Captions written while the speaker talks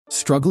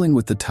Struggling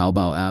with the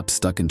Taobao app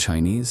stuck in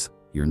Chinese?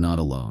 You're not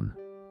alone.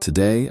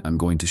 Today, I'm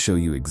going to show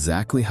you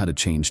exactly how to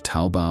change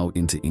Taobao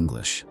into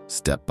English,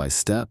 step by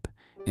step,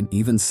 and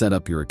even set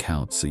up your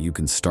account so you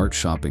can start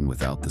shopping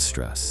without the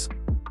stress.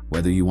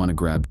 Whether you want to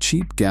grab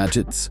cheap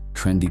gadgets,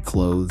 trendy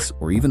clothes,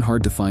 or even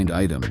hard-to-find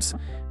items,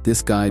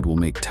 this guide will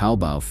make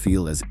Taobao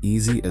feel as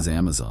easy as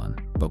Amazon,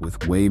 but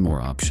with way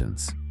more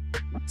options.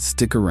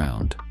 Stick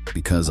around,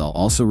 because I'll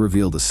also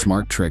reveal the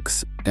smart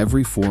tricks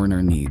every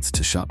foreigner needs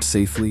to shop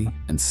safely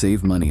and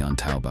save money on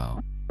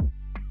Taobao.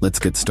 Let's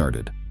get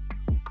started.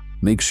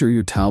 Make sure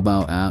your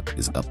Taobao app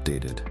is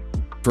updated.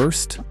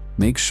 First,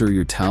 make sure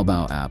your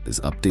Taobao app is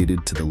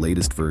updated to the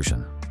latest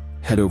version.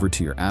 Head over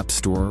to your App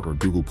Store or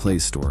Google Play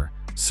Store,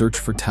 search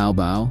for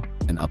Taobao,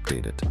 and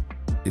update it.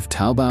 If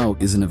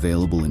Taobao isn't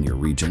available in your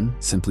region,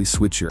 simply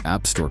switch your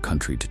App Store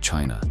country to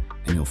China,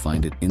 and you'll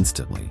find it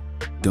instantly.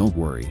 Don't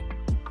worry,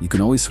 you can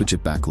always switch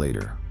it back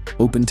later.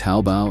 Open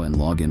Taobao and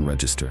log in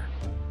register.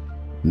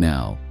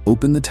 Now,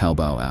 open the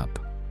Taobao app.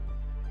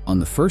 On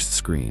the first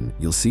screen,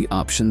 you'll see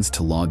options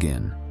to log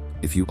in.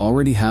 If you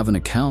already have an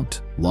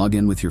account, log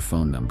in with your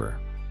phone number.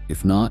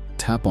 If not,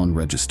 tap on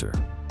register.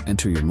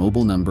 Enter your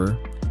mobile number,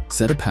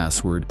 set a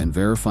password, and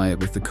verify it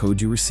with the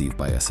code you receive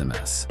by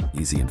SMS.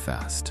 Easy and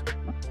fast.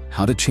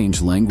 How to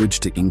change language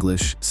to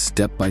English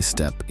step by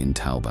step in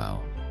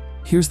Taobao.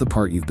 Here's the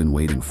part you've been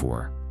waiting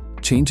for.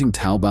 Changing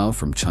Taobao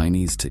from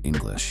Chinese to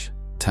English.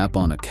 Tap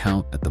on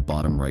Account at the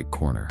bottom right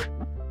corner.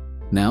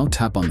 Now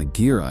tap on the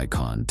gear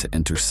icon to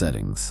enter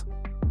settings.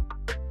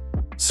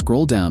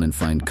 Scroll down and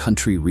find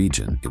Country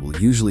Region. It will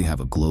usually have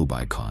a globe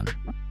icon.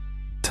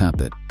 Tap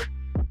it.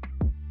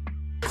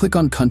 Click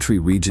on Country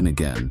Region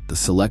again to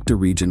select a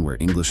region where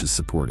English is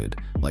supported,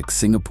 like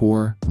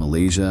Singapore,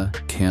 Malaysia,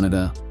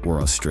 Canada,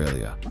 or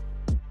Australia.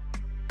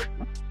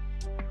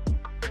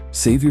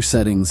 Save your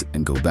settings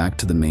and go back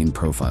to the main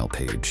profile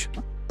page.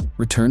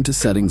 Return to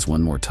settings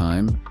one more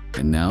time,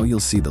 and now you'll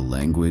see the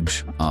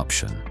language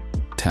option.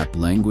 Tap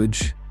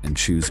Language and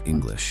choose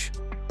English.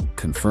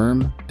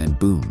 Confirm, and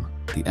boom,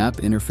 the app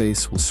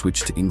interface will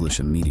switch to English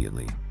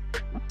immediately.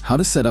 How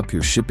to set up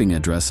your shipping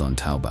address on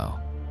Taobao.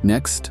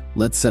 Next,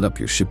 let's set up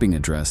your shipping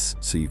address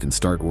so you can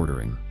start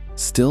ordering.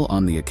 Still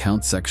on the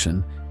Account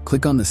section,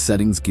 click on the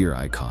Settings gear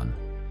icon.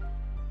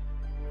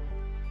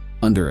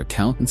 Under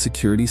Account and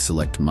Security,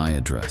 select My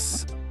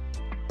Address.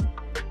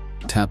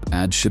 Tap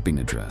Add Shipping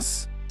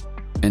Address.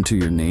 Enter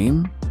your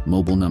name,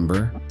 mobile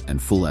number,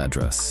 and full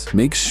address.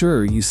 Make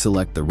sure you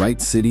select the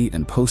right city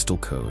and postal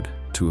code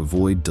to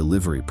avoid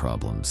delivery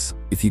problems.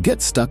 If you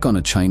get stuck on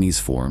a Chinese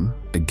form,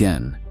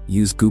 again,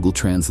 use Google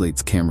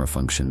Translate's camera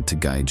function to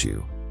guide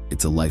you.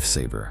 It's a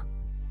lifesaver.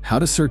 How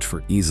to search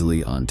for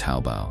easily on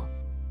Taobao.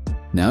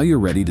 Now you're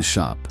ready to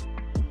shop.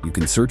 You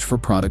can search for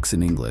products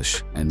in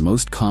English, and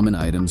most common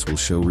items will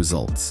show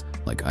results,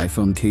 like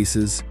iPhone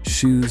cases,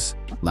 shoes,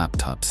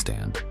 laptop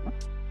stand.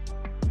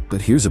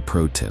 But here's a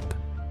pro tip.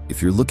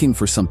 If you're looking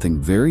for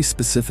something very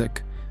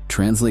specific,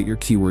 translate your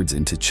keywords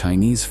into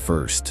Chinese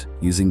first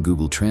using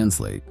Google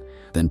Translate,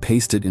 then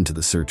paste it into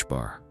the search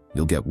bar.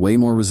 You'll get way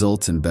more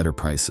results and better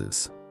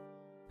prices.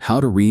 How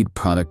to read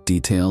product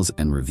details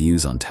and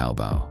reviews on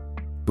Taobao.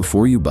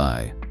 Before you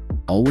buy,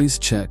 always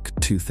check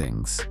two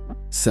things.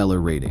 Seller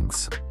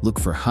ratings. Look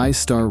for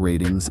high-star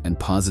ratings and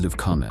positive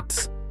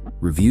comments.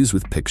 Reviews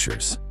with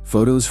pictures.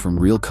 Photos from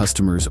real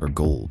customers are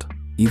gold.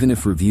 Even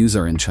if reviews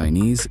are in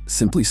Chinese,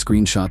 simply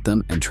screenshot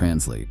them and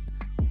translate.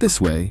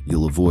 This way,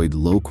 you'll avoid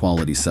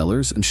low-quality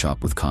sellers and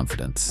shop with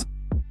confidence.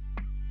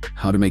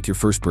 How to make your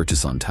first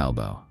purchase on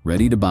Taobao.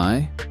 Ready to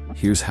buy?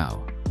 Here's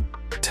how.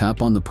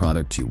 Tap on the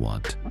product you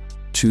want.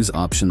 Choose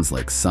options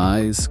like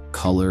size,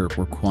 color,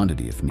 or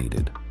quantity if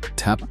needed.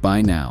 Tap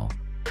Buy Now.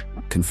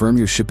 Confirm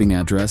your shipping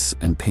address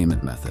and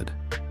payment method.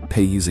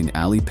 Pay using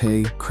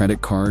Alipay,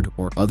 credit card,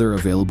 or other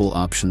available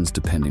options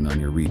depending on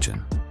your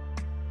region.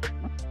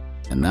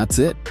 And that's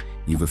it.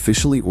 You've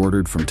officially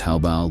ordered from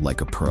Taobao like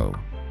a pro.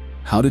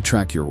 How to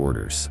track your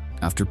orders.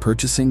 After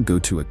purchasing, go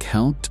to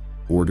Account,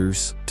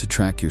 Orders to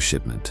track your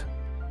shipment.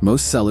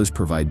 Most sellers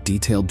provide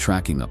detailed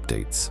tracking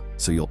updates,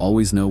 so you'll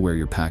always know where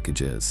your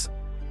package is.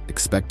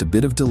 Expect a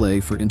bit of delay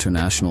for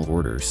international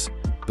orders,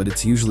 but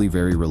it's usually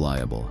very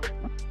reliable.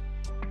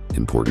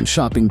 Important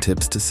shopping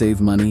tips to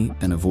save money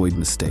and avoid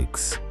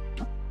mistakes.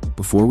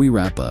 Before we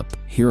wrap up,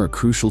 here are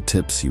crucial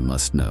tips you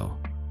must know.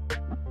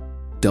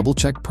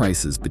 Double-check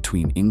prices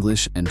between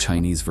English and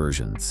Chinese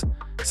versions.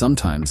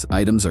 Sometimes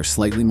items are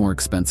slightly more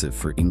expensive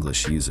for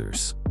English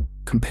users.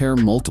 Compare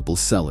multiple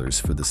sellers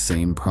for the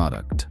same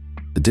product.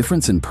 The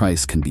difference in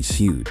price can be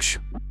huge.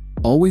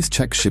 Always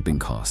check shipping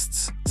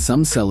costs.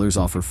 Some sellers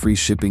offer free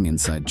shipping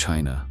inside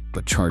China,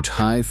 but charge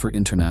high for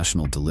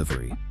international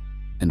delivery.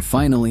 And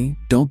finally,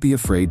 don't be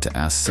afraid to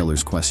ask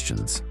sellers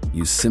questions.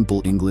 Use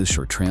simple English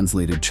or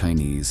translated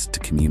Chinese to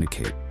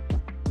communicate.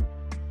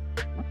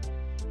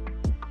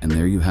 And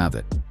there you have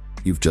it.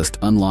 You've just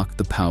unlocked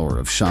the power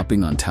of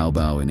shopping on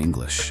Taobao in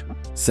English,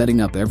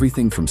 setting up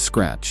everything from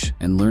scratch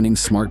and learning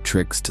smart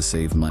tricks to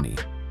save money.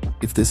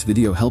 If this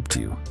video helped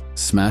you,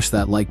 smash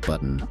that like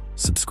button,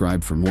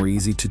 subscribe for more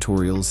easy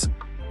tutorials,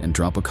 and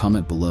drop a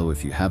comment below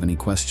if you have any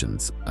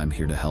questions. I'm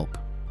here to help.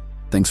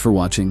 Thanks for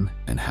watching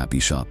and happy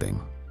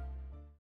shopping.